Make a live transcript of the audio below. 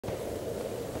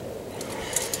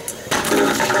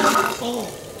I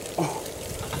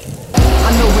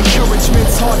know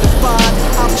encouragement's hard to find.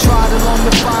 I've tried along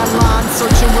the fine line,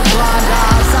 searching with blind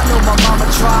eyes. I know my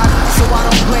mama tried, so I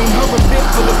don't blame her a bit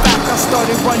for the fact I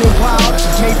started running wild.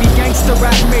 Maybe gangster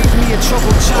rap made me a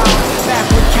troubled child. Back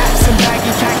when cats and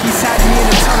baggy khakis had me in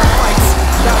a ton of fights.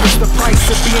 That was the price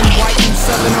of being white in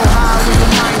Southern Ohio in the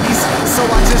 90s. So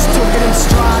I just took it in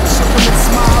stride, shook them and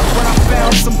smiled when I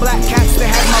found some black cats that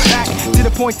had my back, to the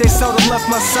point they seldom left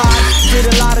my side. Did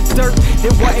a lot of dirt,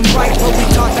 it wasn't right, but we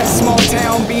taught that small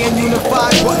town being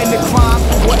unified wasn't a crime,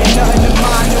 wasn't nothing to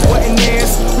mine, it wasn't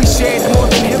theirs. We shared more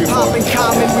than hip-hop in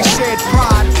common, we shared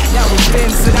pride. That was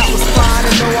then, so that was fine.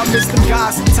 I know I miss them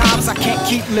guys sometimes, I can't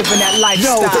keep living that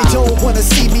lifestyle. No, they don't wanna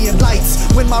see me in lights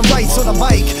when my rights on the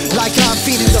mic, like I'm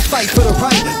feeding the fight for the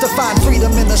right to find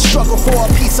freedom in the struggle for a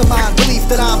peace of mind. Belief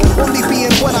that I'm only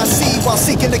being what I see while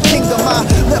seeking the kingdom. My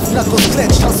left knuckles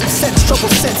clenched, hustle sense,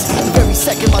 trouble sense. The very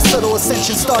second my subtle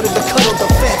ascension started to cuddle the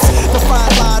fence. The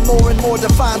fine line more and more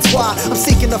defines why I'm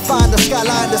seeking to find the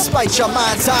skyline despite your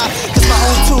mind's eye. Cause my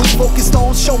own tools focused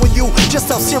on showing you just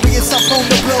how serious I'm prone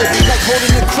to blow, like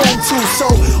holding a chrome tool. So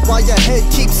while your head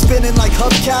keeps spinning like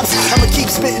hubcaps, I'ma keep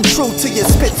spitting truth to your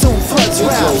spit tune floods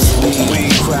raps.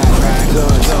 Weed, crack,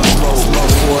 guns,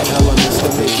 smoke, 4 elements to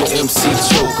make your MC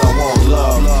choke.